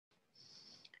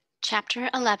Chapter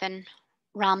 11.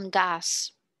 Ram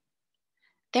Das.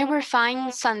 There were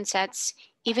fine sunsets,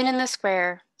 even in the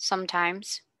square,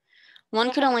 sometimes.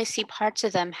 One could only see parts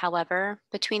of them, however,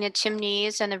 between the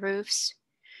chimneys and the roofs.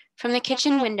 From the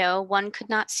kitchen window, one could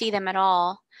not see them at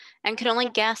all, and could only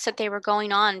guess that they were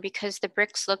going on because the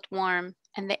bricks looked warm,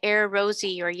 and the air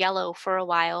rosy or yellow for a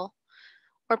while.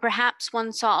 Or perhaps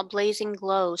one saw a blazing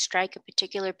glow strike a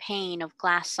particular pane of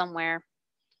glass somewhere.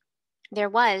 There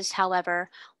was, however,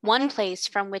 one place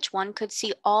from which one could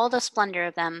see all the splendor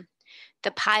of them,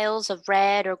 the piles of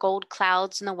red or gold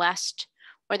clouds in the west,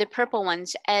 or the purple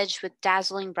ones edged with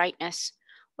dazzling brightness,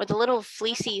 or the little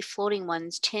fleecy floating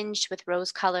ones tinged with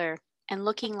rose color, and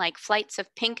looking like flights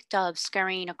of pink doves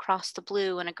scurrying across the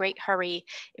blue in a great hurry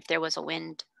if there was a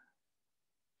wind.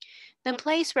 The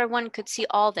place where one could see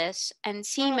all this, and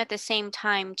seem at the same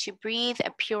time to breathe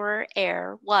a purer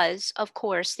air, was, of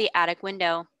course, the attic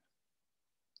window.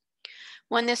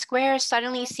 When the square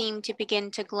suddenly seemed to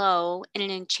begin to glow in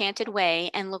an enchanted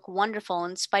way and look wonderful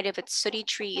in spite of its sooty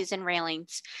trees and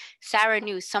railings, Sarah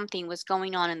knew something was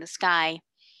going on in the sky.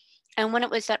 And when it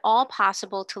was at all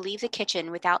possible to leave the kitchen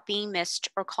without being missed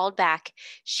or called back,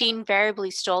 she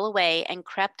invariably stole away and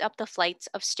crept up the flights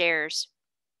of stairs.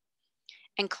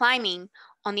 And climbing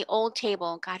on the old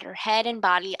table, got her head and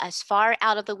body as far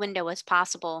out of the window as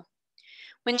possible.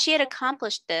 When she had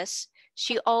accomplished this,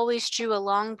 she always drew a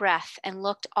long breath and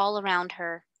looked all around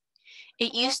her.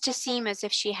 It used to seem as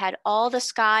if she had all the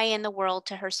sky in the world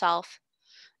to herself.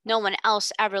 No one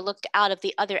else ever looked out of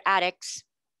the other attics.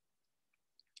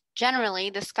 Generally,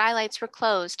 the skylights were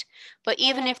closed, but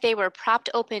even if they were propped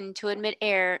open to admit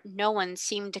air, no one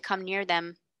seemed to come near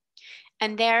them.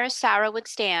 And there Sarah would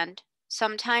stand,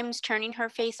 sometimes turning her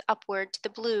face upward to the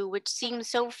blue which seemed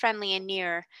so friendly and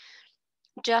near,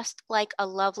 just like a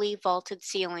lovely vaulted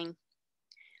ceiling.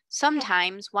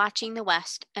 Sometimes watching the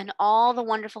west and all the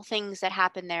wonderful things that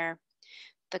happened there,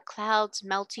 the clouds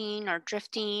melting or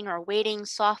drifting or waiting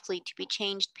softly to be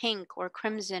changed pink or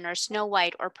crimson or snow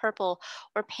white or purple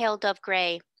or pale dove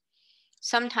gray.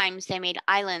 Sometimes they made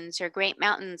islands or great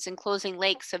mountains enclosing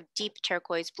lakes of deep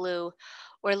turquoise blue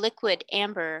or liquid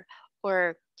amber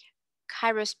or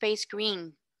kyrospace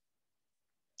green.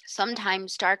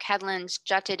 Sometimes dark headlands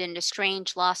jutted into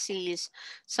strange lost seas.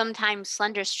 Sometimes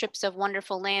slender strips of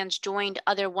wonderful lands joined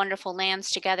other wonderful lands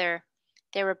together.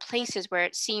 There were places where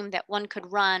it seemed that one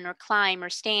could run or climb or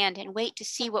stand and wait to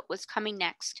see what was coming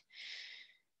next,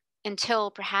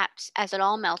 until perhaps as it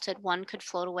all melted, one could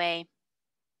float away.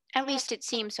 At least it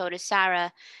seemed so to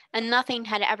Sarah, and nothing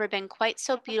had ever been quite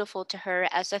so beautiful to her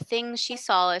as the things she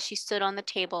saw as she stood on the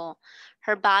table,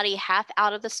 her body half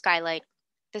out of the skylight,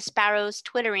 the sparrows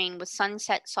twittering with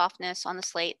sunset softness on the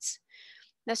slates.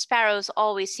 The sparrows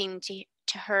always seemed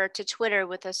to her to twitter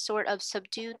with a sort of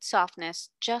subdued softness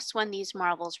just when these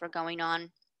marvels were going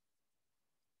on.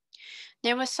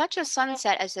 There was such a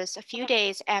sunset as this a few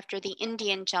days after the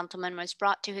Indian gentleman was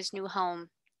brought to his new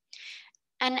home.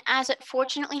 And as it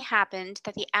fortunately happened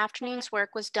that the afternoon's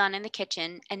work was done in the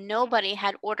kitchen and nobody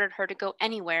had ordered her to go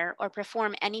anywhere or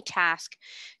perform any task,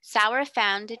 Sarah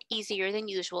found it easier than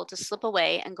usual to slip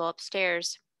away and go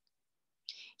upstairs.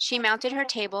 She mounted her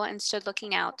table and stood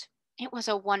looking out. It was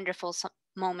a wonderful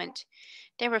moment.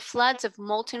 There were floods of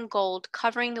molten gold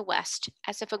covering the west,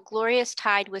 as if a glorious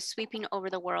tide was sweeping over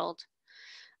the world.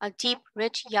 A deep,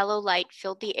 rich yellow light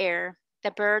filled the air. The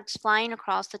birds flying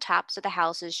across the tops of the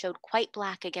houses showed quite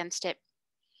black against it.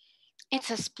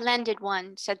 "It's a splendid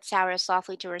one," said Sarah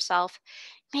softly to herself.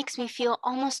 "It makes me feel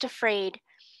almost afraid,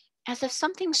 as if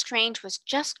something strange was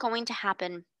just going to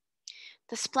happen.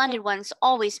 The splendid ones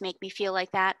always make me feel like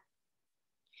that."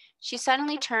 She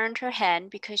suddenly turned her head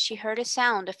because she heard a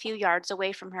sound a few yards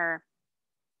away from her.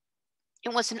 It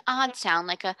was an odd sound,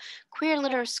 like a queer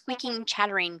little squeaking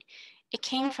chattering. It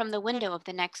came from the window of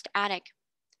the next attic.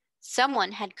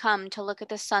 Someone had come to look at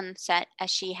the sunset as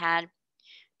she had.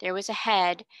 There was a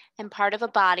head and part of a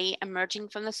body emerging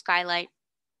from the skylight,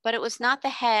 but it was not the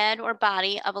head or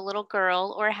body of a little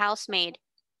girl or a housemaid.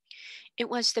 It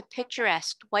was the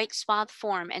picturesque white swathed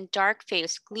form and dark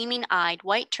faced, gleaming eyed,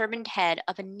 white turbaned head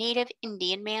of a native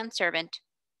Indian manservant.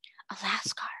 "A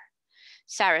Lascar,"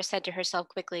 Sarah said to herself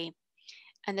quickly,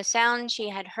 and the sound she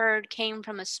had heard came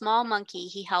from a small monkey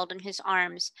he held in his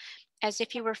arms, as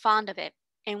if he were fond of it,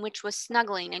 and which was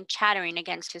snuggling and chattering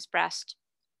against his breast.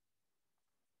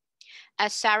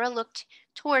 As Sarah looked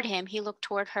toward him, he looked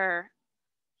toward her.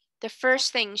 The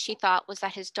first thing she thought was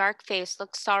that his dark face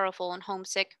looked sorrowful and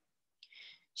homesick.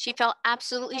 She felt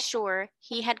absolutely sure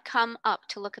he had come up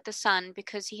to look at the sun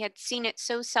because he had seen it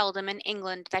so seldom in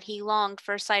England that he longed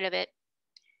for a sight of it.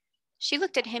 She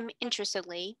looked at him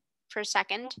interestedly for a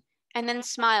second, and then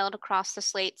smiled across the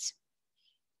slates.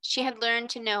 She had learned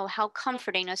to know how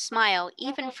comforting a smile,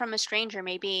 even from a stranger,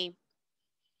 may be.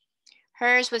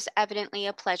 Hers was evidently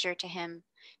a pleasure to him.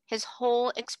 His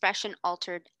whole expression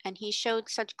altered, and he showed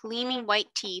such gleaming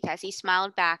white teeth as he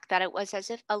smiled back that it was as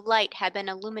if a light had been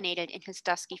illuminated in his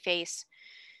dusky face.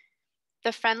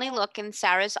 The friendly look in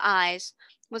Sarah's eyes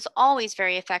was always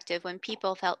very effective when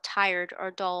people felt tired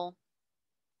or dull.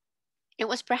 It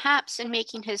was perhaps in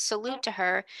making his salute to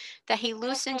her that he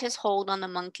loosened his hold on the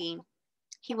monkey.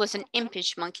 He was an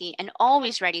impish monkey and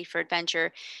always ready for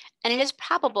adventure, and it is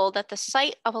probable that the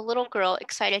sight of a little girl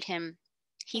excited him.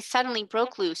 He suddenly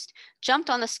broke loose, jumped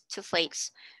on the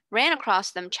slates, ran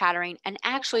across them chattering, and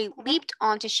actually leaped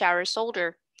onto Shower's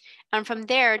shoulder, and from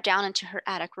there down into her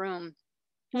attic room.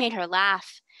 He made her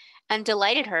laugh and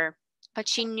delighted her, but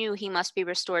she knew he must be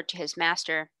restored to his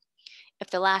master, if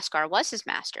the Lascar was his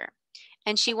master,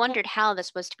 and she wondered how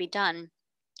this was to be done.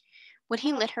 Would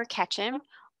he let her catch him,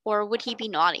 or would he be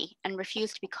naughty and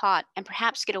refuse to be caught, and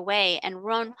perhaps get away and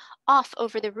run off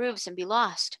over the roofs and be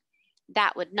lost?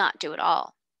 That would not do at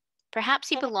all. Perhaps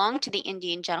he belonged to the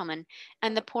Indian gentleman,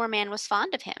 and the poor man was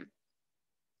fond of him.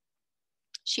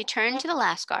 She turned to the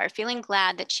Lascar, feeling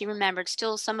glad that she remembered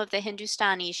still some of the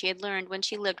Hindustani she had learned when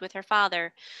she lived with her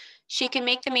father. She could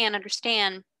make the man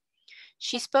understand.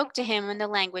 She spoke to him in the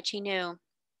language he knew.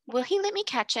 "Will he let me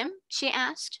catch him?" she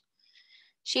asked.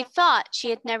 She thought she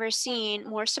had never seen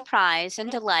more surprise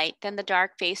and delight than the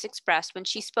dark face expressed when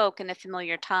she spoke in the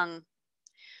familiar tongue.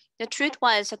 The truth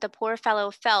was that the poor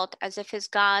fellow felt as if his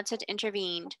gods had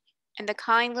intervened, and the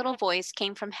kind little voice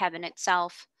came from heaven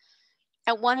itself.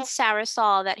 At once Sarah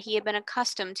saw that he had been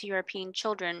accustomed to European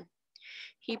children.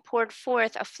 He poured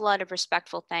forth a flood of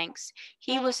respectful thanks.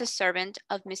 He was a servant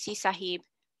of Missi Sahib.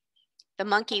 The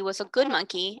monkey was a good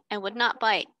monkey and would not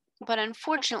bite, but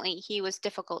unfortunately he was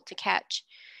difficult to catch.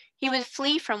 He would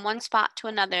flee from one spot to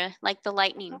another like the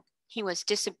lightning. He was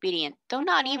disobedient, though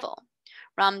not evil.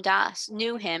 Ram Das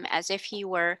knew him as if he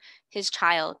were his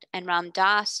child, and Ram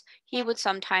Das he would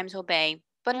sometimes obey,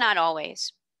 but not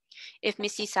always. If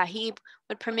Missi Sahib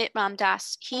would permit Ram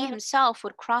Das, he himself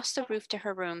would cross the roof to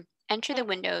her room, enter the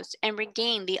windows, and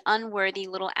regain the unworthy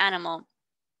little animal.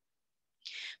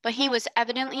 But he was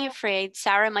evidently afraid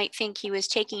Sarah might think he was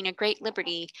taking a great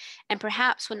liberty, and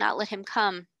perhaps would not let him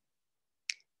come.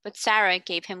 But Sarah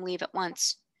gave him leave at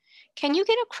once. "Can you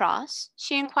get across?"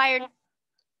 she inquired.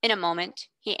 "In a moment,"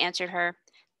 he answered her.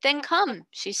 "Then come,"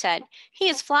 she said. "He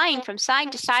is flying from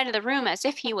side to side of the room as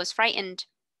if he was frightened."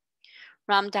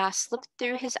 Ram Das slipped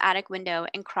through his attic window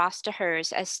and crossed to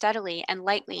hers as steadily and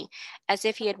lightly as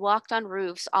if he had walked on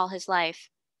roofs all his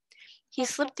life. He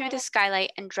slipped through the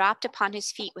skylight and dropped upon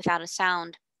his feet without a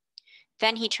sound.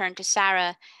 Then he turned to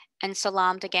Sarah and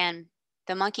salaamed again.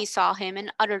 The monkey saw him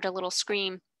and uttered a little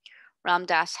scream. Ram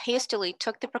Das hastily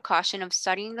took the precaution of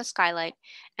studying the skylight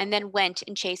and then went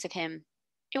in chase of him.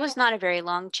 It was not a very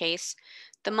long chase.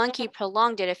 The monkey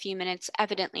prolonged it a few minutes,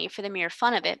 evidently for the mere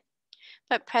fun of it.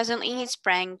 But presently he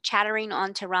sprang chattering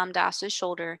onto Ram Das's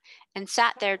shoulder and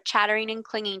sat there chattering and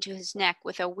clinging to his neck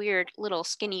with a weird little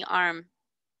skinny arm.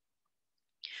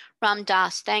 Ram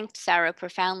Das thanked Sarah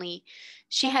profoundly.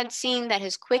 She had seen that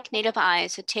his quick native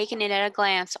eyes had taken in at a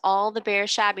glance all the bare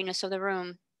shabbiness of the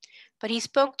room. But he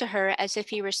spoke to her as if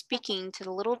he were speaking to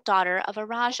the little daughter of a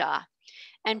Rajah,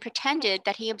 and pretended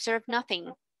that he observed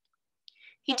nothing.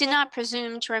 He did not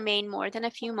presume to remain more than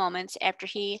a few moments after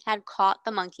he had caught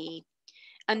the monkey,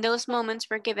 and those moments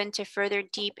were given to further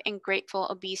deep and grateful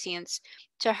obeisance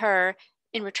to her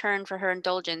in return for her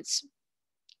indulgence.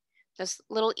 "This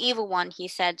little evil one," he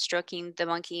said, stroking the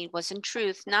monkey, "was in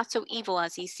truth not so evil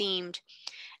as he seemed,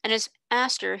 and his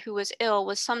master, who was ill,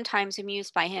 was sometimes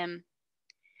amused by him.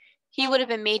 He would have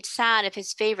been made sad if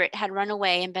his favorite had run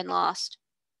away and been lost."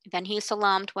 Then he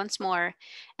salaamed once more,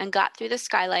 and got through the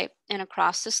skylight and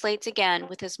across the slates again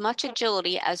with as much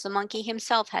agility as the monkey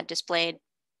himself had displayed.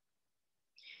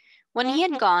 When he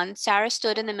had gone, Sarah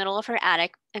stood in the middle of her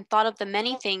attic and thought of the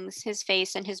many things his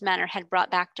face and his manner had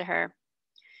brought back to her.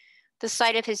 The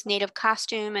sight of his native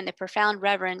costume and the profound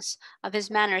reverence of his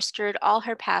manner stirred all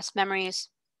her past memories.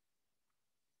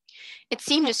 It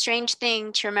seemed a strange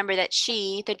thing to remember that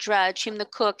she, the drudge whom the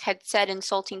cook had said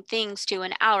insulting things to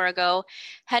an hour ago,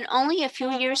 had only a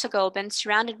few years ago been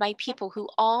surrounded by people who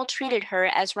all treated her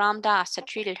as Ram Das had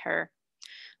treated her,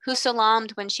 who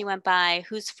salaamed when she went by,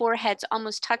 whose foreheads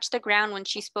almost touched the ground when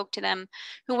she spoke to them,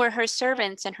 who were her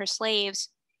servants and her slaves.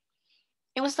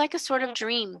 It was like a sort of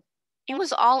dream. It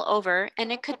was all over,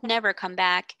 and it could never come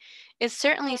back. It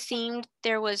certainly seemed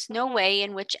there was no way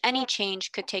in which any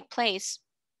change could take place.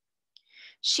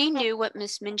 She knew what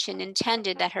Miss Minchin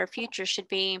intended that her future should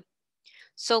be.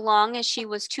 So long as she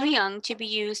was too young to be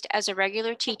used as a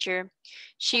regular teacher,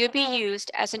 she would be used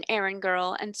as an errand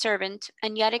girl and servant,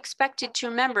 and yet expected to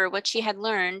remember what she had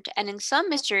learned, and in some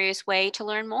mysterious way to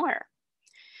learn more.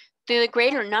 The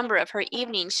greater number of her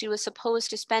evenings she was supposed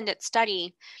to spend at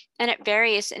study, and at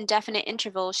various indefinite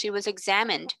intervals she was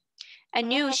examined, and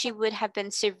knew she would have been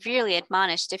severely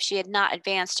admonished if she had not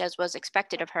advanced as was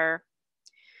expected of her.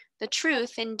 The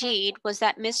truth, indeed, was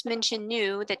that Miss Minchin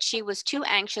knew that she was too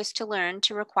anxious to learn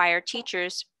to require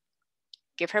teachers.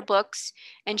 Give her books,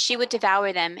 and she would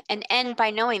devour them and end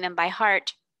by knowing them by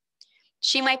heart.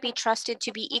 She might be trusted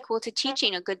to be equal to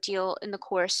teaching a good deal in the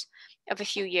course of a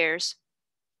few years.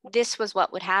 This was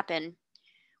what would happen.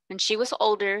 When she was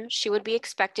older, she would be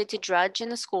expected to drudge in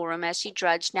the schoolroom as she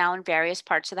drudged now in various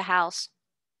parts of the house.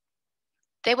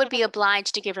 They would be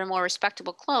obliged to give her more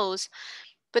respectable clothes,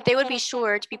 but they would be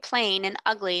sure to be plain and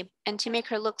ugly and to make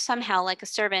her look somehow like a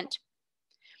servant.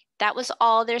 That was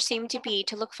all there seemed to be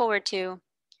to look forward to,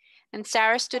 and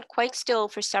Sarah stood quite still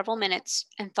for several minutes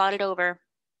and thought it over.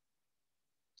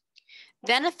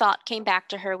 Then a thought came back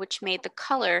to her which made the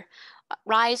color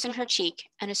rise in her cheek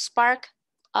and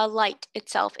a light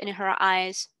itself in her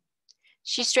eyes.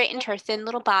 She straightened her thin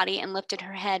little body and lifted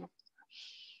her head.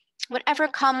 Whatever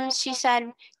comes, she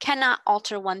said, cannot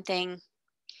alter one thing.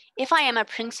 If I am a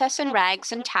princess in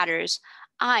rags and tatters,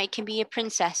 I can be a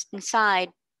princess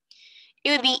inside.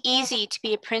 It would be easy to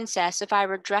be a princess if I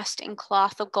were dressed in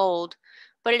cloth of gold,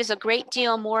 but it is a great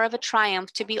deal more of a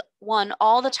triumph to be one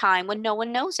all the time when no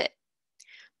one knows it.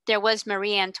 There was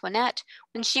Marie Antoinette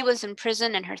when she was in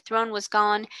prison and her throne was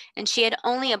gone, and she had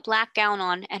only a black gown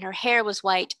on, and her hair was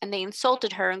white, and they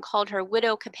insulted her and called her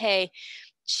Widow Capet.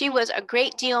 She was a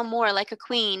great deal more like a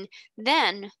queen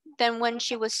then than when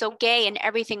she was so gay and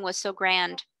everything was so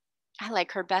grand. I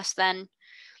like her best then.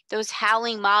 Those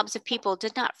howling mobs of people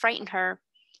did not frighten her.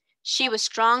 She was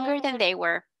stronger than they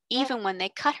were, even when they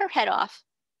cut her head off.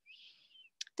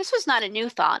 This was not a new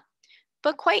thought,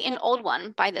 but quite an old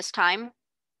one by this time.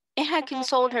 It had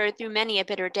consoled her through many a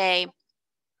bitter day,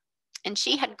 and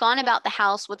she had gone about the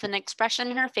house with an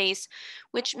expression in her face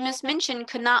which Miss Minchin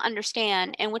could not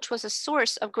understand, and which was a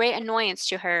source of great annoyance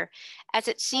to her, as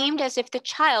it seemed as if the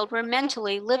child were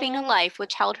mentally living a life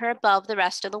which held her above the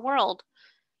rest of the world.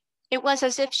 It was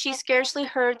as if she scarcely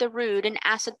heard the rude and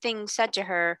acid things said to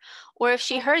her, or if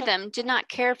she heard them, did not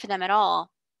care for them at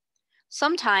all.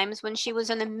 Sometimes, when she was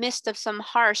in the midst of some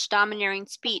harsh, domineering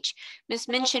speech, Miss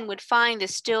Minchin would find the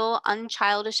still,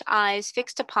 unchildish eyes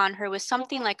fixed upon her with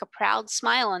something like a proud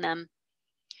smile on them.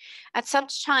 At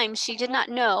such times, she did not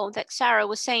know that Sarah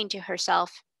was saying to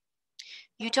herself,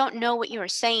 "You don't know what you are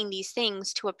saying these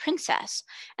things to a princess,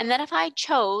 and that if I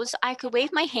chose, I could wave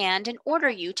my hand and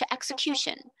order you to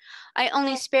execution. I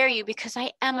only spare you because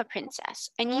I am a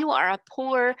princess, and you are a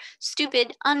poor,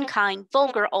 stupid, unkind,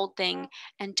 vulgar old thing,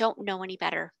 and don't know any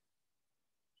better."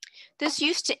 This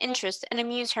used to interest and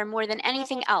amuse her more than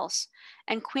anything else,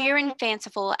 and queer and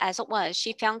fanciful as it was,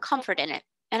 she found comfort in it,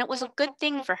 and it was a good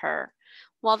thing for her.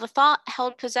 While the thought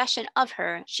held possession of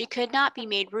her, she could not be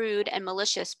made rude and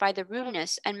malicious by the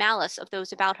rudeness and malice of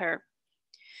those about her.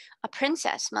 A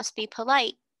princess must be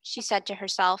polite, she said to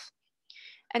herself.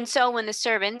 And so when the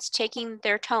servants, taking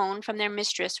their tone from their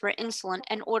mistress, were insolent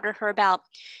and ordered her about,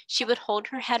 she would hold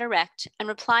her head erect and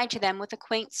reply to them with a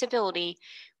quaint civility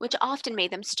which often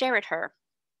made them stare at her.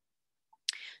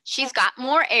 "She's got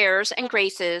more airs and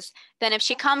graces than if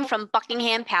she come from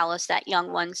Buckingham Palace, that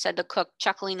young one," said the cook,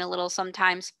 chuckling a little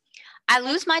sometimes. "I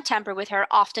lose my temper with her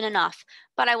often enough,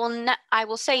 but I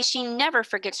will say she never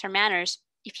forgets her manners.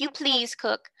 If you please,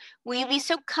 cook, will you be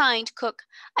so kind, cook?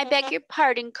 I beg your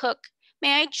pardon, cook.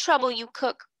 May I trouble you,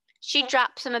 cook?" She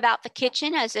drops them about the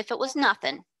kitchen as if it was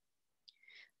nothing.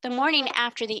 The morning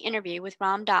after the interview with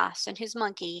Ram Dass and his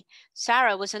monkey,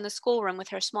 Sarah was in the schoolroom with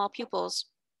her small pupils.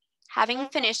 Having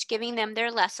finished giving them their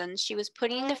lessons, she was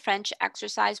putting the French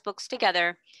exercise books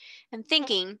together and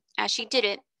thinking, as she did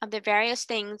it, of the various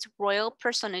things royal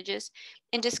personages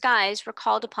in disguise were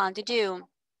called upon to do.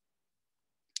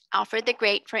 Alfred the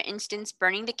Great, for instance,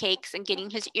 burning the cakes and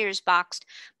getting his ears boxed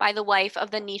by the wife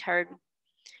of the neatherd.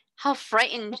 How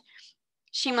frightened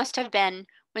she must have been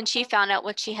when she found out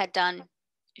what she had done.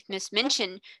 If Miss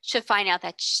Minchin should find out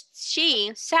that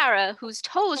she, Sarah, whose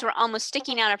toes were almost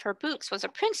sticking out of her boots, was a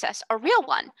princess, a real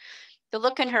one, the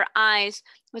look in her eyes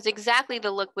was exactly the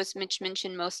look which Miss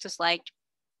Minchin most disliked.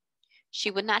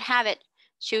 She would not have it.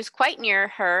 She was quite near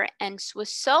her and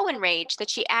was so enraged that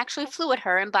she actually flew at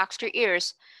her and boxed her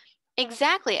ears,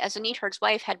 exactly as the neatherd's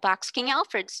wife had boxed King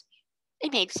Alfred's.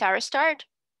 It made Sarah start.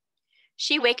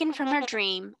 She wakened from her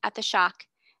dream at the shock,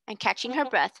 and catching her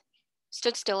breath,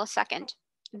 stood still a second.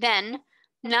 Then,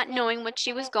 not knowing what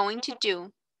she was going to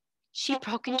do. She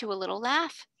broke into a little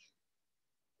laugh.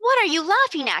 "What are you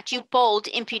laughing at, you bold,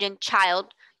 impudent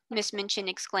child?" Miss Minchin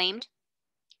exclaimed.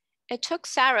 It took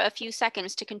Sarah a few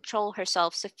seconds to control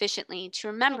herself sufficiently to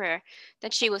remember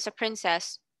that she was a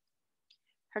princess.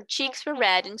 Her cheeks were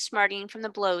red and smarting from the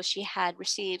blows she had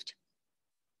received.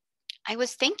 "I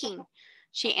was thinking,"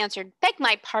 she answered. "Beg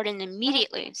my pardon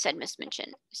immediately," said Miss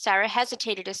Minchin. Sarah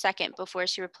hesitated a second before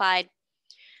she replied,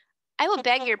 "I will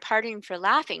beg your pardon for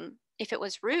laughing, if it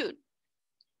was rude,"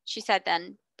 she said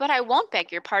then, "but I won't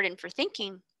beg your pardon for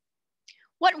thinking."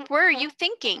 "What were you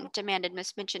thinking?" demanded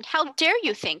Miss Minchin. "How dare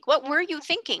you think? What were you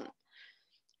thinking?"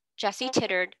 Jessie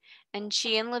tittered, and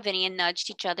she and Lavinia nudged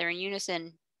each other in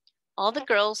unison. All the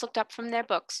girls looked up from their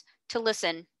books to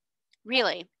listen.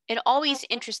 Really, it always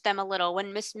interested them a little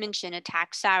when Miss Minchin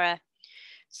attacked Sarah.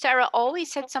 Sarah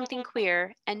always said something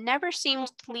queer and never seemed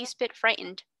the least bit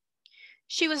frightened.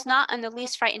 She was not in the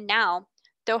least frightened now,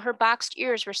 though her boxed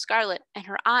ears were scarlet and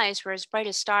her eyes were as bright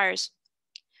as stars.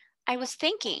 "I was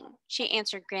thinking," she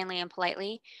answered grandly and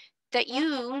politely, "that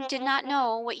you did not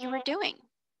know what you were doing."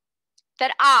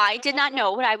 "That I did not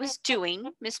know what I was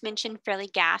doing?" Miss Minchin fairly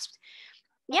gasped.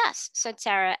 "Yes," said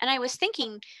Sarah, "and I was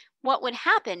thinking what would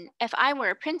happen if I were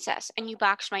a princess and you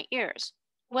boxed my ears,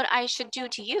 what I should do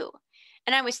to you.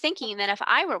 And I was thinking that if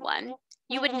I were one,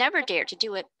 you would never dare to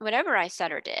do it, whatever I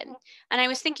said or did. And I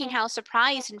was thinking how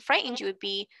surprised and frightened you would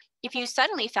be if you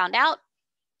suddenly found out."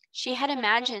 She had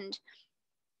imagined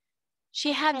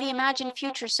She had the imagined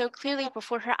future so clearly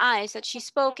before her eyes that she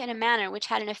spoke in a manner which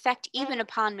had an effect even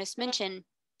upon Miss Minchin.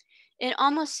 It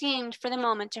almost seemed for the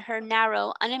moment to her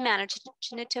narrow,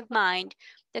 unimaginative mind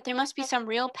that there must be some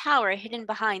real power hidden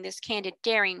behind this candid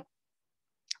daring.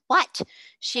 "What?"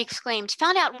 she exclaimed.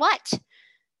 "Found out what?"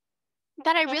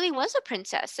 "That I really was a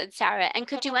princess," said Sarah, "and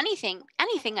could do anything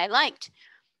I liked."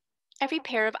 Every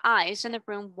pair of eyes in the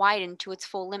room widened to its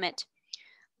full limit.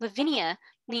 Lavinia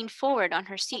leaned forward on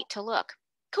her seat to look.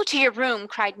 "Go to your room,"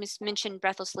 cried Miss Minchin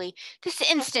breathlessly. "This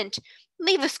instant!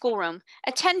 Leave the schoolroom.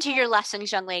 Attend to your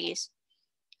lessons, young ladies."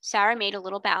 Sarah made a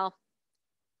little bow.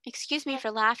 "Excuse me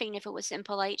for laughing if it was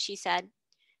impolite," she said,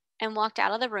 and walked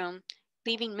out of the room,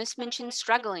 leaving Miss Minchin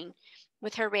struggling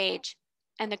with her rage,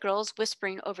 and the girls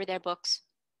whispering over their books.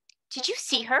 "Did you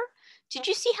see her? Did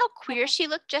you see how queer she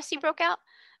looked?" Jessie broke out.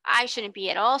 "I shouldn't be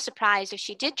at all surprised if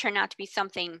she did turn out to be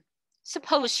something.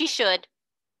 Suppose she should."